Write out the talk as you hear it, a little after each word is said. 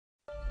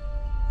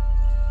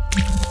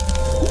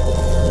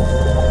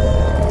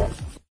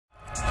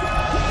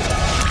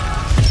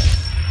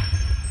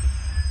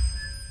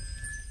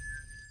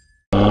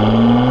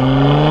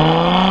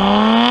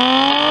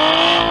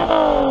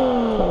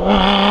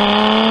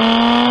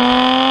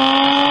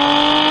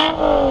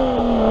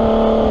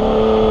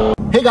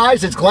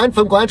guys, it's Glenn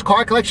from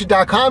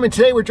glenscarcollection.com, and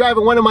today we're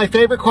driving one of my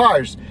favorite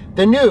cars,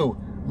 the new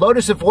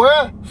Lotus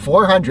Evora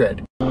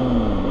 400.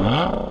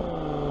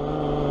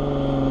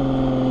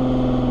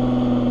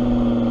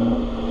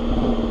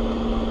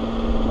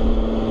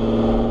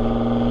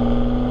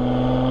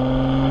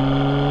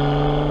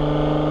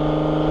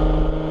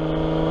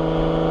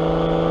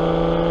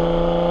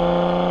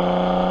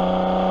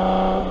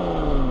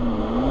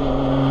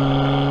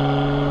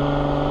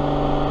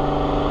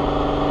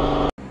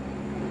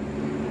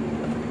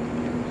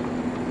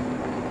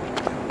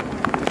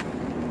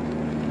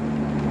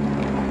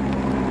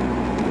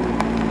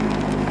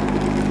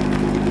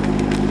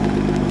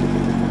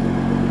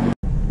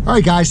 All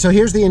right, guys, so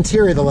here's the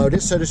interior of the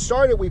Lotus. So to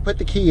start it, we put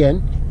the key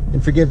in,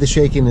 and forgive the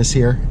shakiness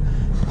here.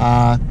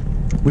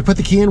 We put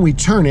the key in, we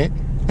turn it,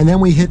 and then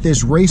we hit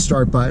this race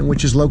start button,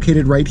 which is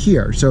located right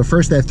here. So at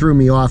first that threw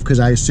me off because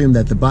I assumed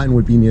that the button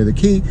would be near the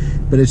key,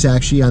 but it's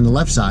actually on the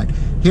left side.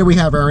 Here we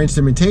have our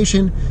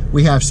instrumentation,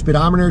 we have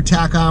speedometer,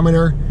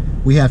 tachometer,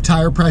 we have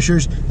tire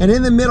pressures, and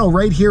in the middle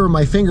right here where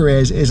my finger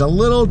is a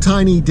little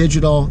tiny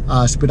digital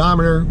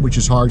speedometer, which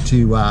is hard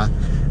to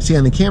see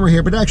on the camera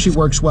here, but it actually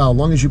works well as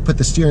long as you put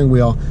the steering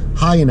wheel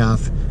high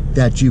enough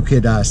that you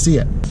could see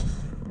it.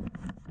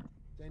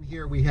 Then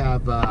here we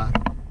have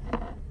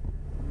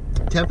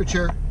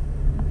temperature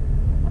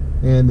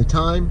and the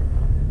time,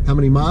 how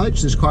many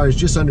miles. This car is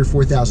just under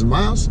 4,000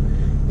 miles.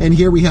 And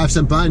here we have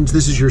some buttons.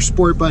 This is your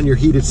sport button, your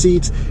heated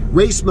seats.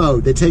 Race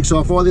mode, that takes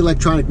off all the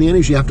electronic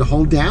nannies you have to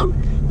hold down,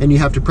 and you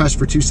have to press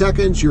for 2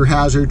 seconds. Your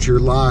hazards,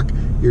 your lock,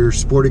 your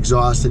sport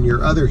exhaust, and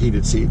your other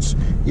heated seats.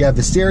 You have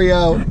the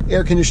stereo,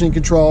 air conditioning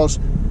controls,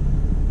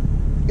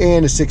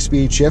 and a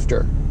 6-speed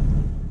shifter.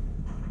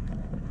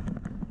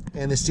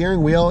 And the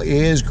steering wheel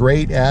is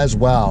great as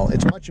well.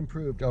 It's much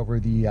improved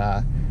over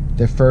the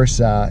first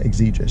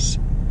Exigis.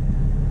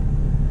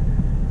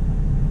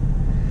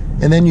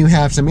 And then you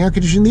have some air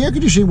conditioning. The air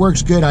conditioning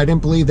works good. I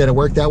didn't believe that it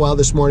worked that well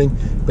this morning,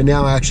 but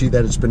now actually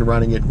that it's been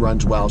running, it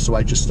runs well, so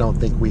I just don't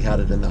think we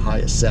had it in the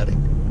highest setting.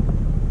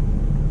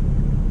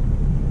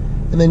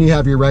 And then you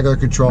have your regular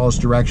controls,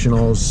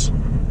 directionals,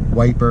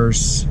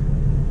 wipers,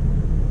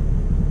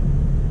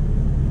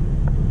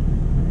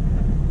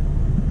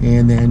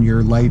 and then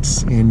your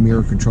lights and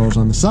mirror controls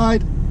on the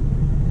side.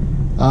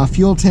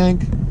 Fuel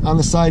tank on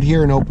the side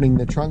here, and opening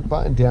the trunk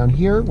button down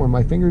here where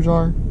my fingers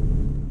are.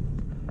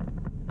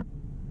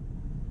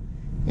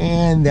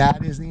 And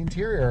that is the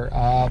interior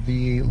of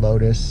the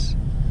Lotus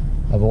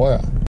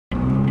Evora.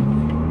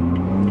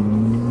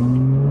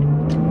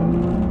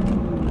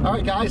 All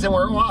right, guys, and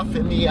we're off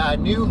in the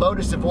new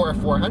Lotus Evora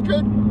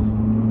 400.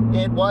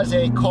 It was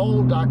a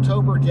cold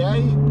October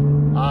day.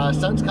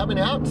 Sun's coming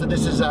out, so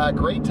this is a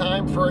great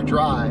time for a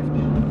drive.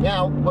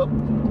 Now,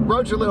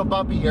 roads are a little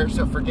bumpy here,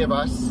 so forgive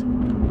us.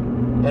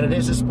 And it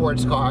is a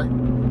sports car.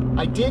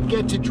 I did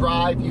get to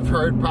drive, you've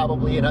heard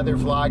probably in other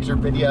vlogs or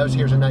videos.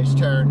 Here's a nice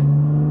turn.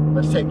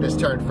 Let's take this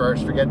turn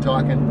first, forget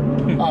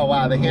talking. Oh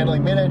wow, the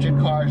handling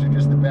mid-engine cars are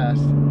just the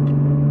best.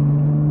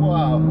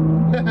 Whoa.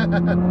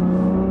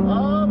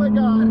 Oh my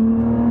God.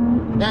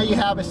 Now you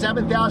have a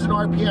 7,000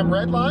 RPM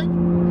red line,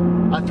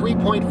 a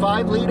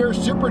 3.5 liter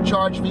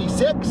supercharged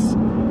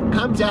V6,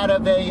 comes out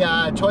of a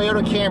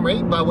Toyota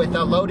Camry, but with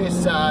a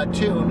Lotus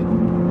tune.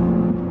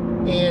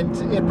 And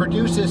it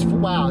produces,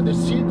 wow, the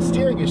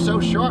steering is so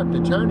sharp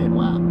to turn in,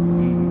 wow.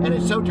 And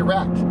it's so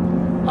direct.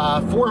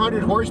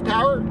 400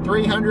 horsepower,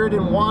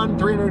 301,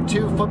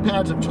 302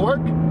 foot-pounds of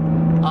torque.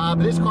 But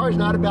this car is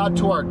not about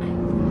torque.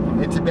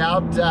 It's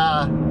about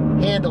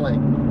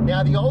handling.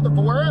 Now, the old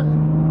Evora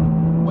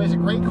was a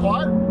great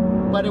car,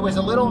 but it was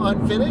a little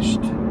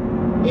unfinished.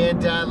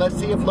 And let's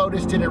see if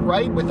Lotus did it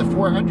right with the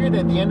 400.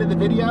 At the end of the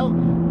video,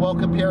 we'll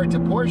compare it to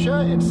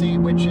Porsche and see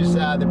which is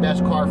the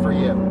best car for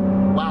you.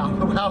 Wow,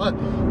 well,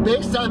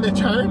 based on the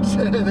turns,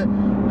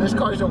 this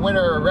car's a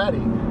winner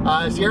already.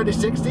 0 to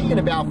 60 in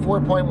about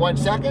 4.1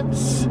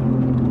 seconds.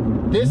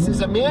 This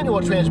is a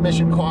manual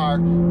transmission car.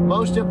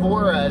 Most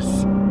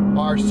Evoras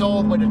are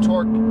sold with a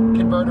torque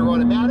converter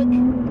automatic,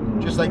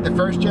 just like the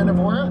first gen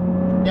Evora.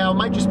 Now, it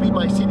might just be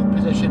my seating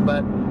position,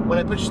 but when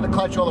I push the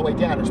clutch all the way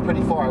down, it's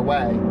pretty far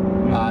away.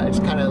 It's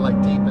kind of like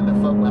deep in the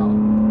footwell.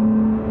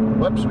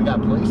 Whoops, we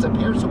got police up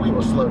here, so we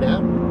will slow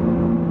down.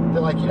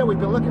 They're like, you know, we've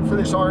been looking for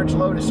this orange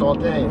Lotus all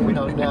day, and we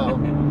don't know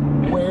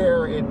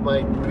where it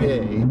might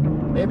be.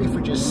 Maybe if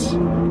we just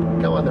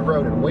go on the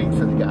road and wait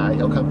for the guy,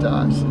 he'll come to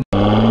us.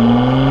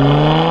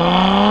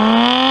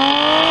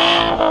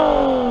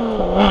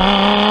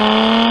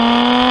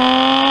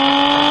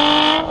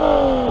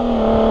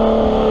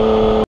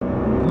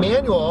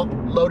 Manual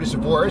Lotus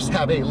Evoras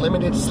have a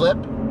limited slip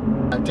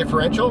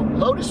differential.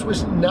 Lotus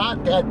was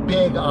not that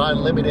big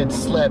on limited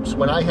slips.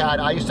 When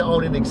I used to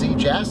own an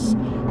Exigis,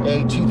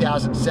 a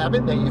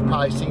 2007 that you've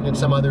probably seen in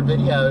some other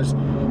videos,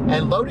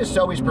 and Lotus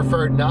always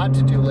preferred not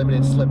to do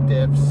limited slip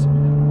diffs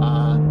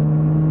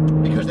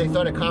because they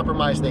thought it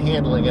compromised the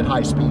handling at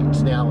high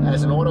speeds. Now,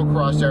 as an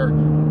autocrosser,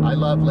 I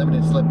love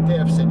limited slip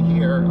diffs, and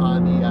here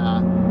on the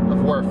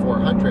Evora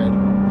 400,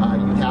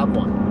 you have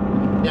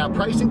one. Now,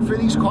 pricing for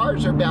these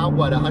cars are about,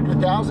 what,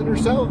 100,000 or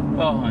so?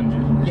 About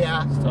 100.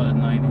 Yeah. Start at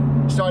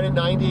 90. Start at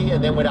 90,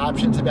 and then with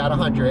options about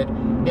 100.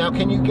 Now,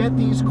 can you get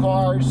these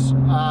cars,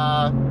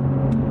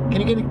 can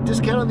you get a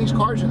discount on these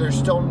cars, or they're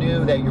still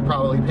new that you're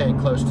probably paying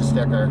close to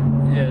sticker?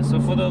 Yeah, so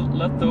for the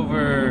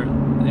leftover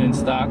in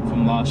stock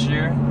from last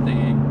year,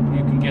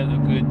 you can get a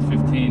good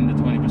 15 to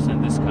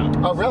 20% discount.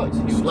 Oh, really?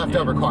 It's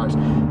leftover cars.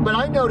 But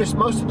I noticed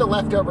most of the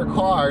leftover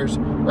cars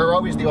are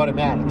always the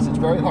automatics. It's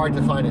very hard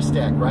to find a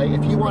stick, right?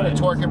 If you want a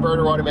torque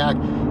converter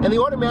automatic, and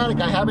the automatic,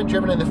 I haven't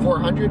driven in the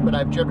 400, but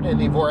I've driven in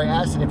the Evora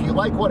S, and if you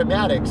like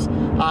automatics,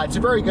 it's a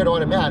very good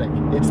automatic.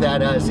 It's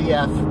that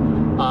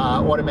ZF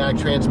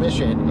automatic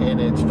transmission, and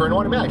it's for an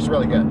automatic, it's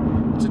really good.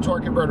 It's a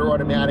torque converter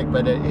automatic,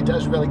 but it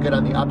does really good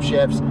on the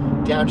upshifts.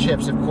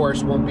 Downshifts, of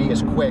course, won't be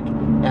as quick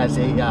as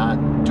a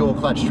dual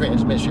clutch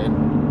transmission.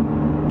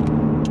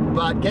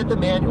 But get the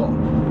manual.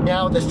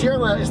 Now, the steering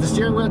wheel, is the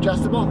steering wheel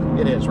adjustable?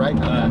 It is, right?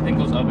 I think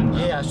it goes up and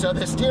down. Yeah, so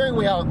the steering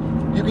wheel,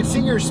 you can see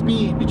your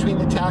speed between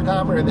the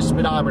tachometer and the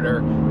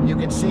speedometer. You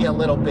can see a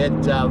little bit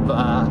of,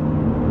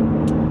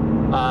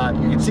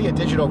 you can see a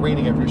digital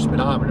reading of your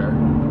speedometer.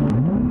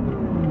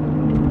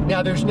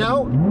 Now, this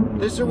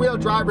is a real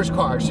driver's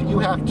car, so you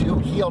have to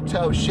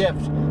heel-toe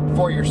shift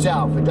for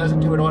yourself. It doesn't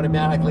do it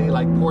automatically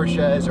like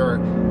Porsche's or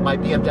my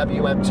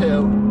BMW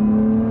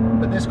M2.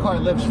 But this car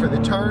lives for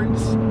the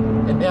turns,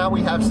 and now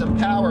we have some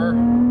power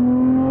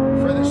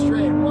for the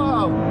straight.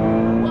 Whoa,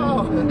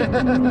 whoa.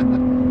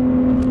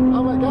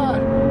 Oh my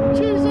God,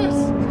 Jesus.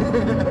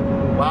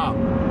 Wow,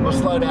 we'll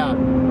slow down.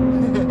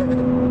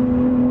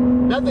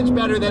 Nothing's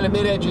better than a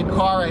mid-engine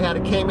car. I had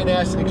a Cayman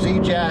S, an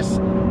Exige S,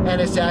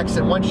 NSX,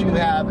 and once you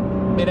have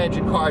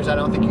mid-engine cars, I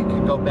don't think you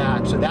can go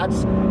back. So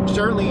that's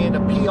certainly an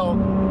appeal.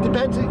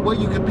 Depends on what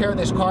you compare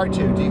this car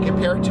to. Do you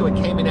compare it to a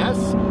Cayman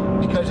S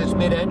because it's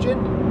mid-engine,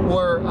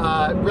 or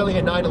really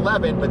a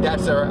 911, but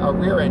that's a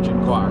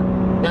rear-engine car?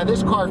 Now,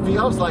 this car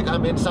feels like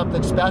I'm in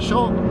something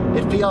special.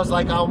 It feels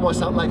like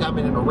almost like I'm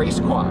in a race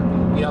car.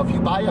 You know, if you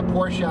buy a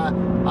Porsche,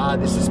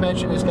 the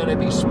suspension is going to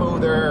be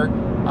smoother.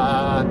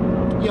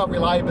 You know,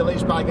 reliability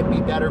is probably going to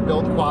be better,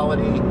 build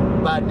quality,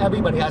 but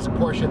everybody has a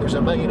Porsche. There's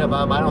a million of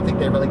them. I don't think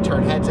they really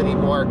turn heads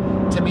anymore.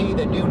 To me,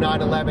 the new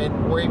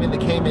 911 or even the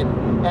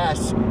Cayman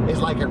S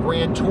is like a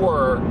Grand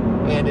Tourer,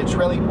 and it's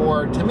really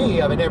more, to me,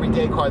 of an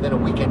everyday car than a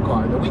weekend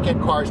car. The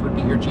weekend cars would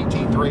be your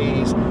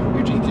GT3s,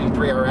 your GT3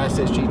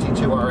 RSs,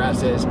 GT2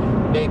 RSs.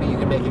 Maybe you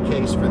can make a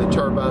case for the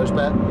turbos,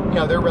 but, you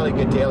know, they're really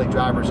good daily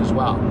drivers as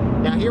well.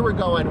 Now, here we're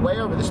going way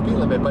over the speed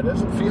limit, but it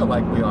doesn't feel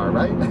like we are,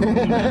 right?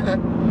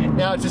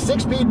 Now, it's a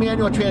 6-speed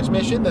manual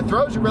transmission. The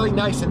throws are really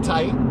nice and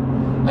tight.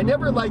 I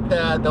never liked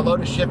the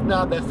Lotus shift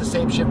knob. That's the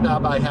same shift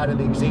knob I had in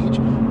the Exige,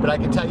 but I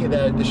can tell you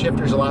that the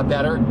shifter's a lot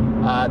better.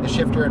 The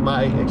shifter in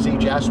my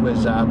Exige S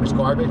was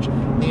garbage.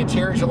 The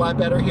interior's a lot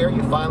better here.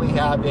 You finally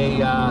have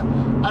a,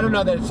 I don't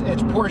know that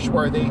it's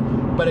Porsche-worthy,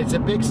 but it's a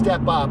big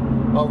step up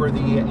over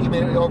the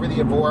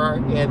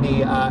Evora and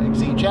the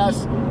Exige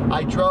S.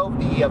 I drove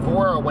the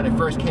Evora when it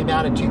first came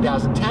out in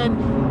 2010,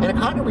 and it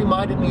kind of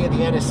reminded me of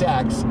the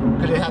NSX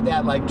because it had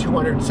that like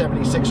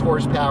 276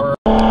 horsepower.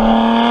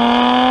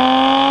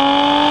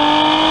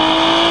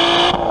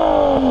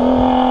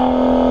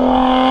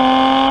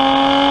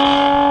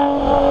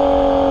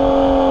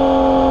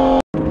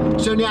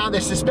 So now the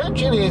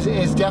suspension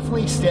is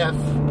definitely stiff.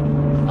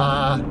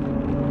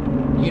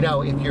 You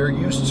know, if you're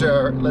used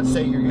to, let's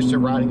say you're used to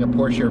riding a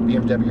Porsche or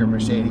BMW or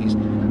Mercedes,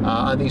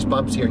 on these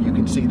bumps here, you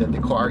can see that the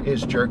car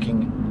is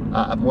jerking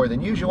more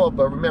than usual,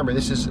 but remember,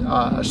 this is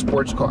a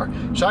sports car.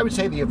 So I would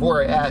say the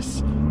Evora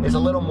S is a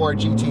little more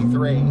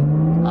GT3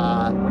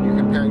 when you're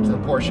comparing to the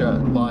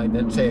Porsche line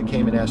than, say, a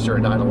Cayman S or a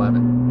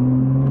 911.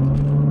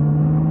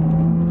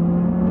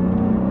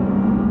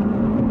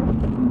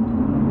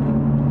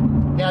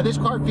 Now, this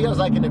car feels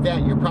like an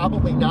event. You're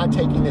probably not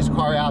taking this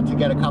car out to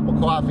get a cup of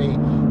coffee.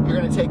 You're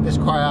going to take this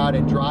car out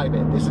and drive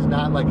it. This is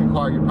not like a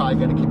car you're probably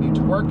going to commute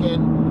to work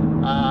in.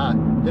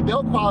 The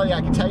build quality,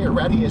 I can tell you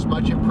already, is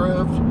much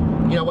improved.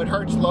 You know, what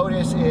hurts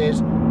Lotus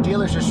is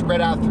dealers are spread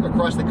out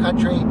across the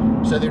country,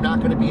 so they're not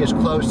going to be as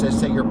close as,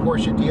 say, your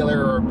Porsche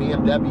dealer or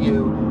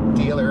BMW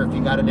dealer if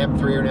you got an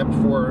M3 or an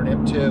M4 or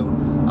an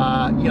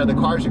M2. You know, the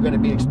cars are going to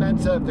be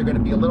expensive. They're going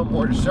to be a little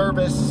more to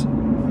service.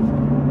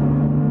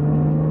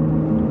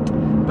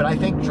 But I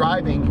think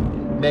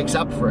driving makes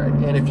up for it.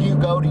 And if you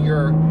go to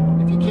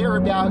if you care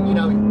about, you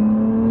know,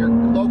 your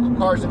local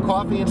cars and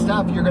coffee and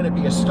stuff, you're going to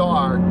be a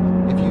star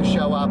if you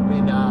show up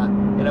in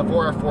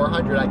Evora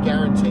 400. I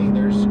guarantee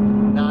there's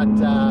not,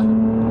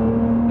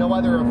 no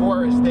other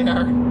Evoras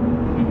there.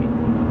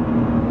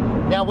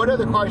 Now, what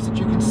other cars did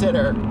you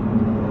consider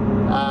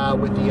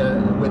with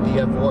the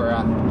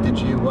Evora? Did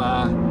you,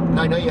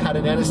 I know you had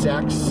an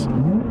NSX.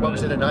 What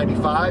was it, a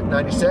 95,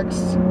 96?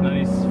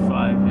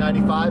 95.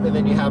 95, and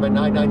then you have a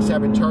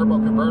 997 turbo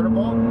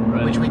convertible,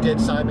 right, which we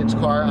did Simon's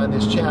car on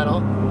this channel.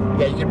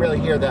 Yeah, you can really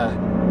hear the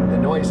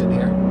noise in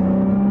here.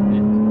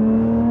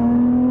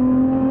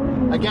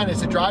 Yeah. Again,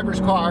 it's a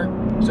driver's car,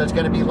 so it's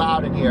going to be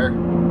loud in here.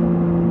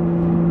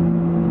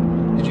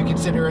 Did you consider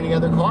consider any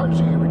other cars,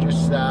 or you were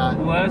just...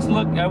 Let's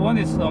look. I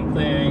wanted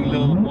something a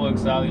little more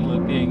exotic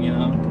looking, you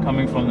know,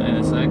 coming from the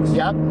NSX.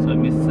 Yep. So I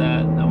missed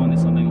that. I wanted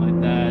something like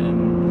that,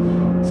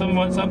 and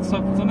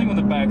something with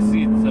the back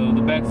seat. So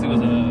the back seat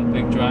was a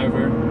big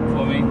driver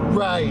for me.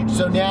 Right.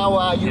 So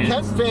now you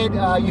can fit.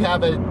 You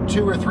have a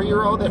 2 or 3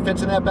 year old that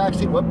fits in that back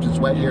seat. Whoops, it's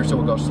wet here, so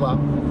we'll go slow.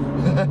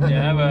 Yeah, I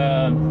have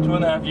a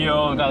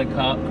 2.5-year-old. Got a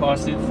car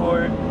seat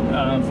for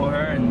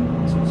her,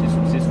 and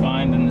she's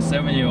fine. And the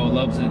 7-year-old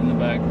loves it in the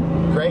back.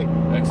 Great.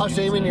 Oh,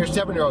 so even your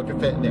 7-year-old can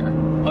fit in there.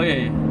 Oh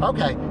yeah.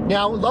 Okay.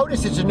 Now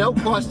Lotus is a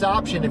no-cost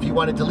option if you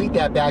want to delete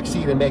that back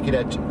seat and make it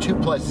a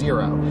 2+0.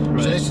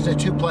 Right. So this is a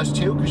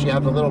 2+2 because you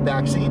have the little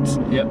back seats.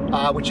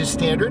 Yep. Which is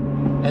standard.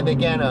 And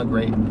again,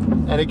 great.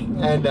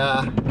 And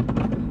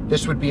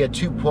this would be a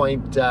 2. You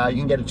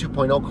can get a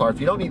 2.0 car if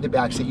you don't need the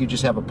back seat. You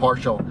just have a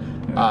partial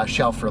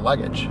shelf for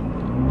luggage.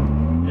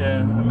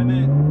 Yeah. I mean,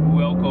 it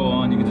will go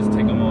on. You can just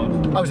take them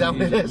off. Oh, is that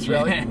what it is?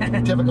 Really?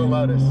 Typical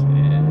Lotus.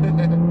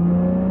 Yeah.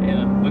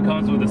 Yeah, it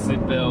comes with a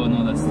seat belt and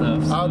all that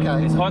stuff. So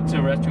okay. It's hard to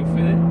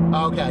retrofit it.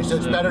 Okay, so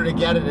it's better to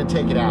get it and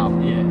take it out.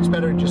 Yeah. It's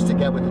better just to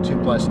get with the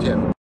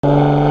 2+2.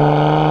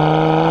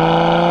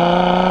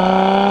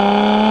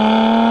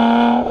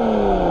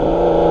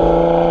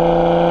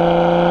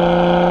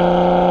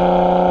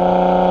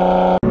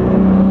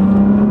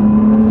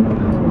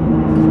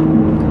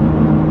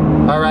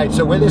 All right,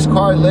 so where this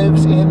car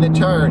lives in the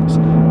turns.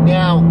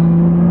 Now,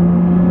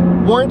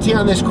 warranty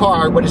on this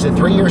car, what is it,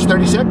 3 years,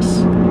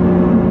 36?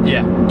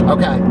 Yeah.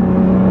 Okay.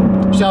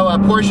 So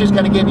Porsche is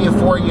going to give you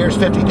 4 years,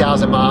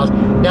 50,000 miles.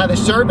 Now the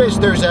service,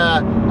 there's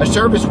a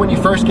service when you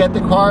first get the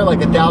car, like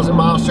a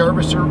 1,000-mile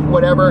service or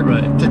whatever,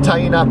 right, to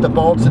tighten up the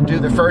bolts and do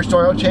the first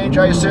oil change,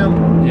 I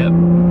assume? Yep.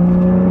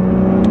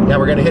 Now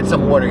we're going to hit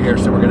some water here,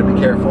 so we're going to be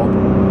careful.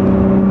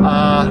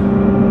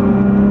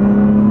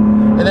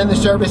 And then the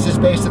service is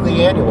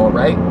basically annual,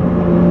 right?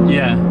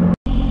 Yeah.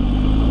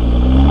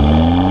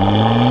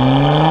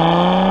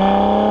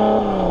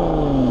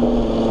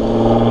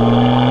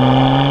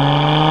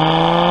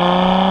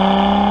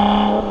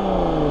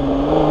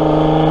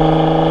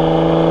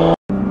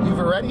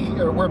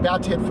 We're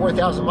about to hit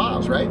 4,000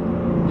 miles, right?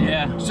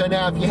 Yeah. So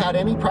now, if you had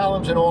any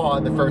problems at all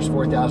on the first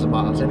 4,000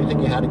 miles, anything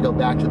you had to go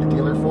back to the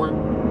dealer for?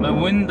 My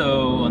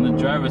window on the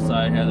driver's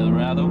side had a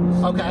rattle.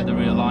 So okay. I had to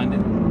realign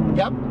it.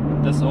 Yep.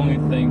 That's the only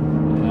thing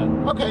I had.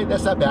 Okay,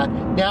 that's not bad.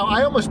 Now,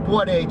 I almost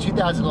bought a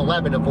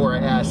 2011 Evora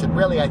S, and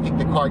really, I think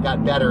the car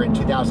got better in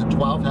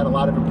 2012, had a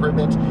lot of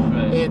improvements.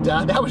 Right. And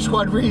that was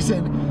one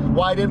reason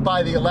why I didn't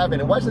buy the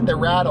 11. It wasn't the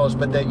rattles,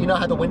 but you know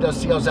how the window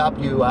seals up?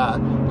 You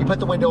put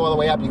the window all the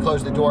way up, you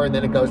close the door, and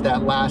then it goes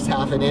that last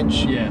half an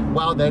inch. Yeah.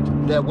 Well,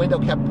 the window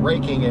kept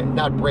breaking,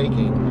 not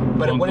breaking,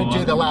 but it wouldn't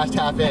do the last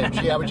half inch.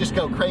 Yeah, it would just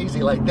go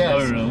crazy like this.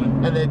 Oh, really?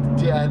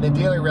 And the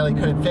dealer really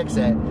couldn't fix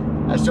it.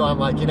 So I'm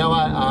like, you know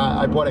what?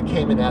 I bought a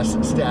Cayman S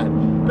instead.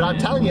 But I'm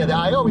telling you that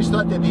I always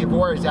thought that the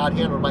Evoras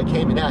outhandled my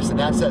Cayman S, and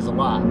that says a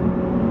lot.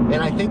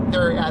 And I think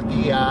they're at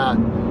the.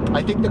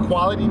 I think the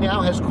quality now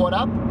has caught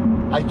up.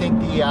 I think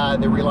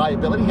the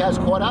reliability has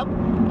caught up.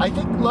 I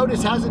think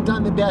Lotus hasn't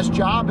done the best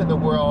job in the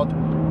world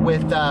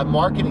with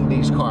marketing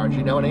these cars.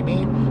 You know what I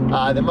mean?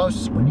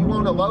 When you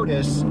own a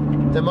Lotus,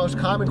 the most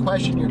common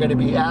question you're going to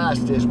be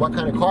asked is, what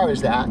kind of car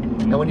is that?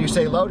 And when you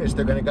say Lotus,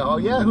 they're going to go, oh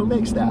yeah, who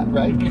makes that,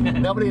 right?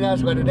 Nobody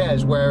knows what it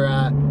is. Where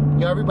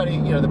you know, everybody,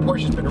 you know, the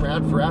Porsche's been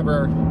around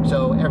forever,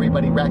 so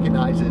everybody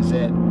recognizes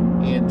it,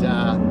 and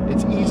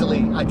it's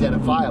easily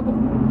identifiable.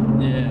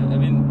 Yeah, I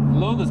mean,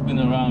 Lotus been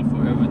around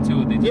forever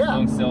too. They just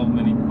don't sell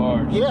many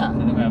cars. Yeah.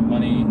 They don't have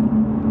money, you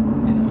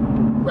know.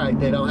 Right,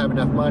 they don't have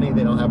enough money.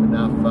 They don't have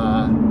enough,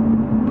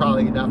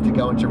 probably enough to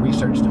go into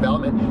research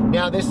development.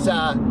 Now this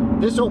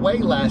will weigh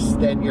less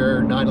than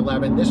your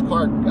 911. This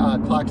car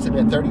clocks in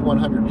at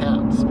 3,100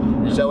 pounds.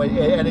 Yeah. So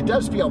and it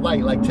does feel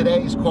light. Like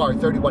today's car,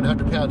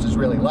 3,100 pounds is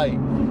really light.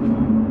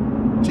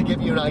 To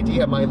give you an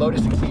idea, my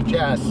Lotus Exige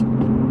S,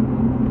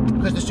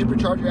 because the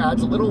supercharger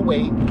adds a little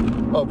weight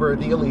over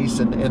the Elise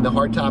and the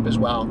hardtop as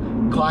well,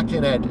 clocked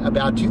in at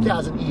about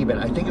 2,000 even.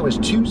 I think it was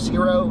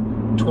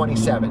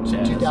 2,027,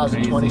 so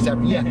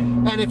 2,027. Yeah,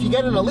 and if you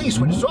get an Elise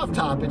with a soft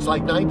top, it's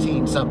like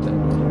 19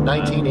 something,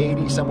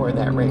 1980, somewhere in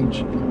that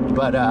range.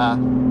 But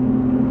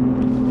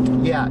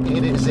yeah,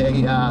 it is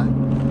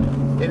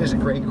a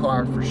great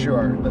car for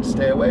sure. Let's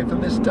stay away from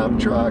this dump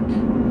truck.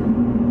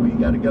 We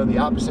got to go the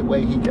opposite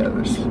way he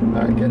goes. All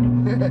right, good.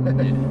 Yeah.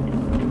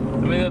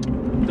 I mean,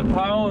 the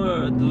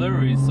power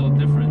delivery is so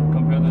different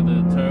compared to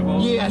the turbo.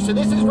 Yeah, so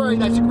that's a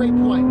great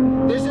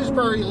point. This is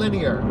very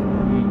linear.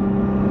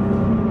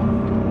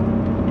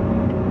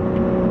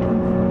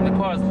 And the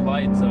car is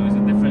light, so it's a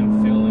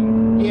different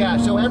feeling. Yeah,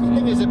 so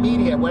everything is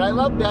immediate. What I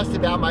love best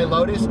about my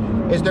Lotus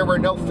is there were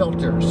no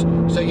filters.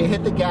 So you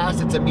hit the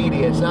gas, it's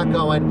immediate. It's not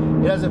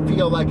going, it doesn't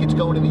feel like it's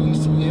going to the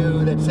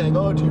ECU that's saying,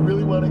 oh, do you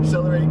really want to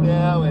accelerate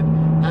now?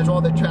 And has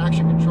all the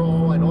traction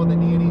control and all the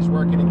neonies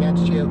working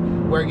against you.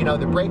 where, you know,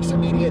 the brake's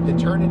immediate, the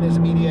turn-in is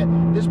immediate.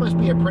 This must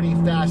be a pretty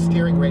fast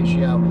steering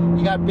ratio.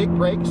 You got big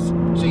brakes,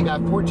 so you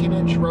got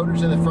 14-inch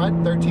rotors in the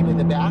front, 13 in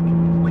the back,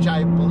 which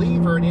I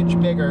believe are an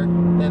inch bigger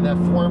than the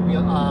former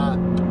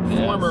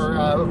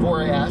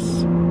Evora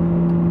S.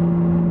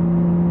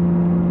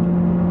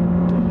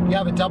 You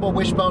have a double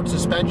wishbone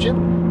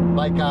suspension,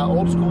 like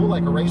old school,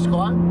 like a race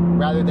car,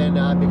 rather than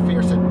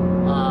McPherson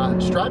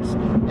struts,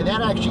 and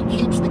that actually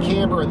keeps the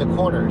camber in the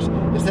corners.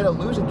 Instead of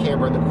losing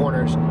camber in the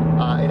corners,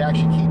 it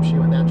actually keeps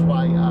you, and that's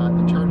why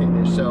the turn-in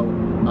is so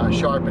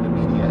sharp and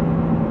immediate.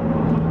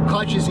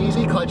 Clutch is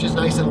easy, clutch is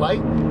nice and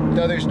light.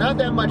 Though there's not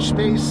that much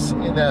space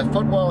in the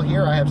footwell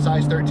here. I have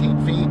size 13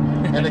 feet,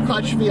 and the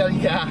clutch feel,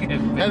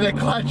 and the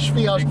clutch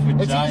feels,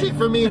 it's easy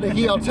for me to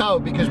heel toe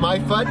because my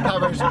foot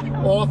covers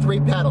all 3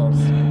 pedals.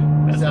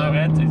 That's an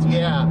advantage.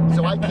 Yeah,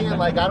 so I can't,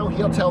 like, I don't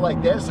heel toe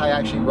like this. I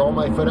actually roll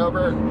my foot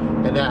over,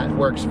 and that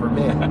works for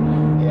me.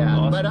 Yeah,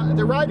 awesome. But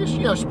the ride is,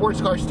 you know, sports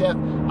car stiff.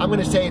 I'm going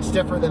to say it's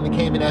stiffer than the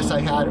Cayman S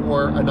I had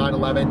or a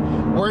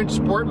 911. We're in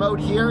sport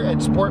mode here,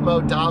 and sport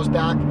mode dials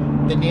back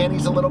the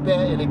nannies a little bit,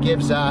 and it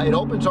gives, it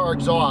opens our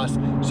exhaust.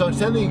 So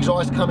instead of the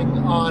exhaust coming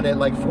on at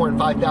like 4,000 and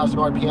 5,000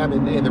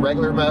 RPM in the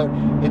regular mode,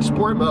 in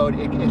sport mode,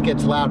 it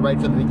gets loud right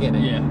from the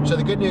beginning. Yeah. So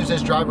the good news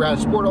is drive around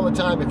sport all the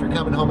time. If you're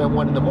coming home at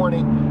 1 in the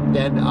morning,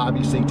 then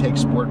obviously take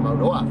sport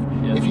mode off.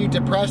 Yep. If you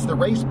depress the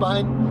race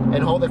button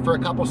and hold it for a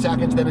couple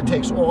seconds, then it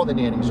takes all the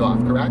nannies off,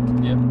 correct?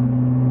 Yep.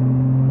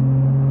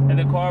 And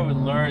the car will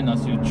learn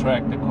as you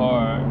track the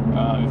car,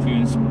 if you're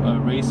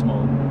in race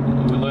mode.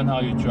 It will learn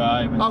how you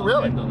drive and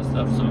handle the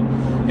stuff, so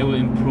it will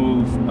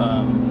improve.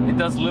 It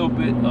does a little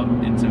bit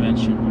of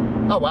intervention.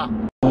 Oh, wow.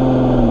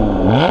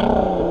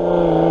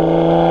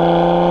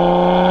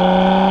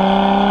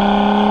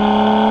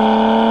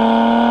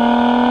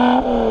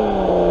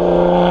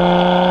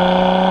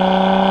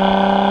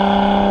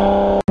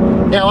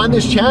 Now on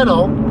this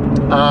channel,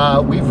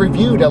 we've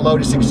reviewed a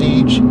Lotus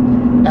Exige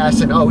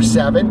S in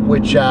 07,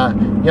 which, you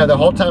know, the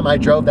whole time I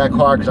drove that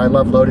car, because I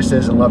love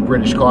Lotuses and love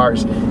British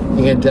cars,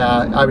 and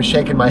I was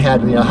shaking my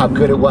head, you know, how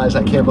good it was.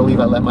 I can't believe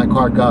I let my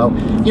car go.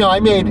 You know,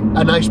 I made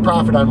a nice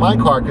profit on my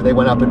car because they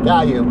went up in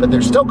value, but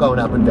they're still going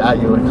up in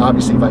value, and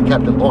obviously if I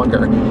kept it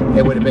longer,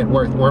 it would have been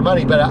worth more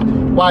money. But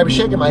why I was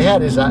shaking my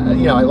head is,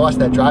 you know, I lost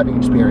that driving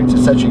experience.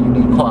 It's such a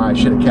unique car. I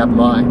should have kept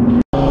mine.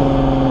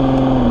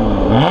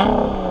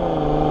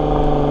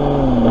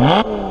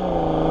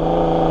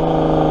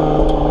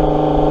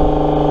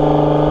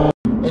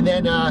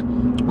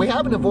 We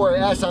have an Evora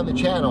S on the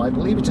channel. I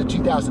believe it's a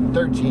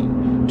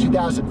 2013.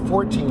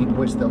 2014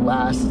 was the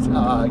last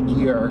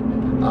year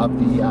of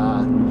the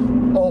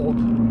old,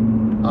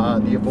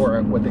 the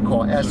Evora, what they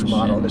call S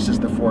model. This is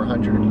the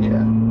 400,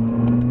 yeah.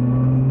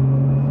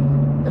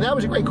 And that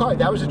was a great car.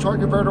 That was a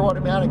torque converter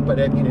automatic, but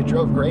I mean, it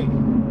drove great.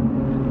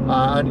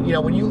 You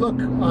know, when you look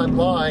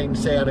online,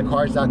 say on a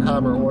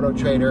cars.com or Auto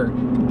Trader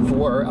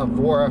for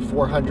Evora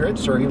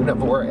 400s or even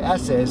Evora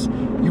S's,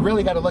 you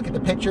really got to look at the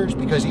pictures,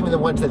 because even the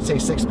ones that say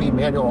 6-speed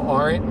manual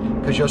aren't,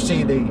 because you'll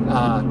see the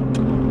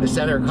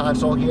center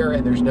console here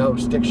and there's no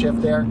stick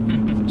shift there.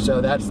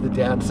 So that's the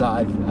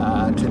downside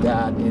to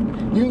that.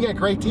 And you can get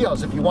great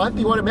deals. If you want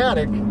the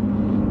automatic,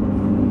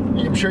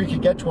 I'm sure you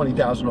could get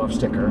 20,000 off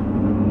sticker.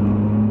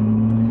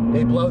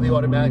 They blow the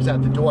automatics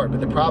out the door, but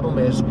the problem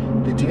is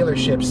the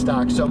dealership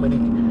stocks so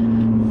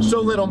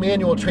little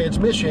manual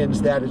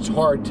transmissions that it's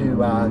hard to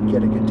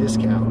get a good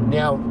discount.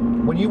 Now,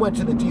 when you went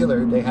to the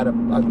dealer, they had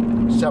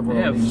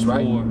several of these,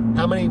 right?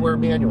 How many were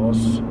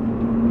manuals?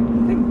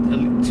 I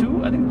think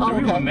 2. I think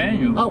 3 were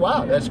manual. Oh,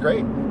 wow, that's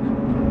great.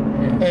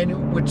 Yeah.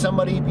 And would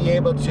somebody be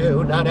able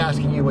to, not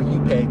asking you what you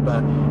paid,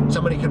 but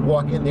somebody could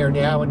walk in there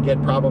now and get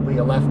probably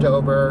a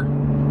leftover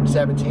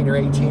 17 or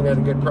 18 at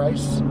a good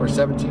price? Or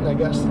 17, I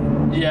guess?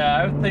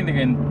 Yeah, I think they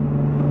can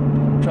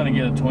try to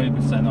get a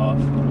 20%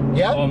 off.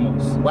 Yeah?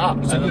 Almost. Wow,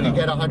 so you can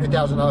get a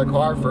 $100,000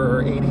 car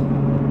for 80?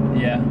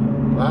 Yeah.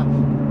 Wow. I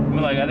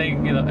mean, like, I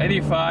think, you know,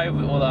 85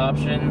 with all the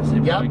options,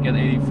 you probably get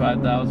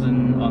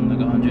 85,000 on the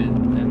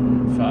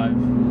 105,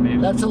 maybe.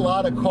 That's a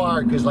lot of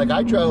car, because like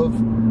I drove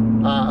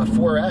a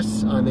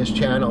 4S on this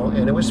channel,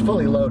 and it was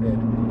fully loaded,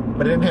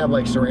 but it didn't have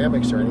like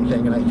ceramics or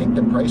anything, and I think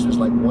the price was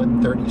like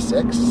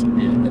 $136,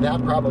 and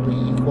that probably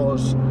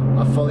equals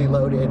a fully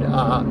loaded,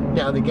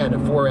 now again, a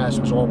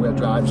 4S was all-wheel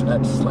drive, so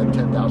that's like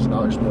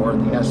 $10,000 more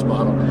in the S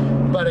model.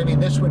 But I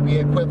mean, this would be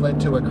equivalent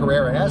to a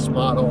Carrera S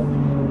model,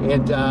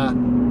 and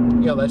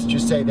you know, let's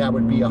just say that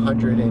would be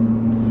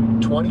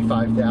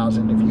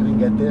 $125,000 if you can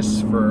get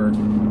this for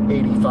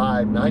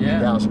 $85,000,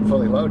 $90,000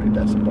 fully loaded.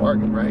 That's a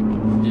bargain, right?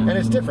 Yeah. And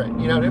it's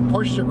different. You know,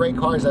 Porsches are great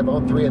cars. I've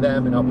owned 3 of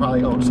them, and I'll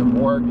probably own some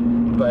more.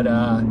 But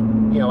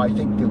you know, I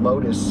think the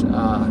Lotus, you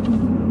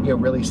know,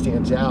 really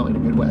stands out in a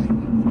good way.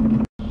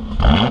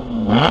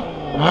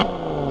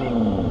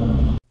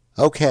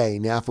 Okay,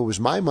 now if it was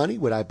my money,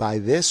 would I buy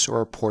this or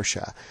a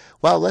Porsche?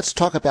 Well, let's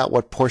talk about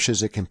what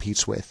Porsches it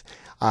competes with.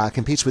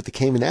 Competes with the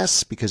Cayman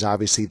S because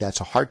obviously that's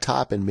a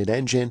hardtop and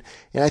mid-engine,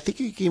 and I think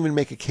you can even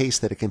make a case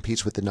that it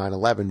competes with the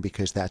 911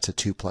 because that's a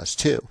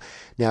 2+2.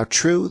 Now,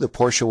 true, the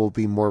Porsche will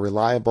be more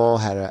reliable,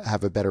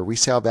 have a better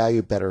resale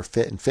value, better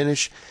fit and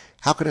finish.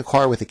 How can a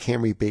car with a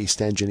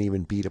Camry-based engine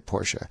even beat a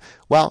Porsche?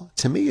 Well,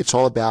 to me, it's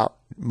all about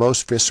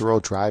most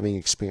visceral driving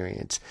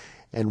experience,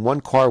 and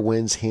one car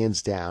wins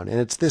hands down, and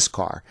it's this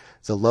car,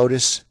 the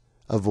Lotus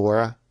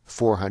Evora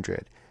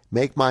 400.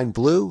 Make mine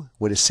blue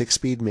with a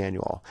 6-speed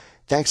manual.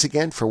 Thanks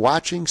again for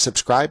watching,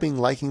 subscribing,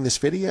 liking this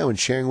video, and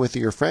sharing with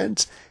your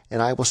friends,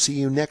 and I will see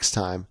you next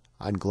time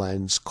on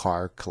Glenn's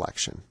Car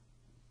Collection.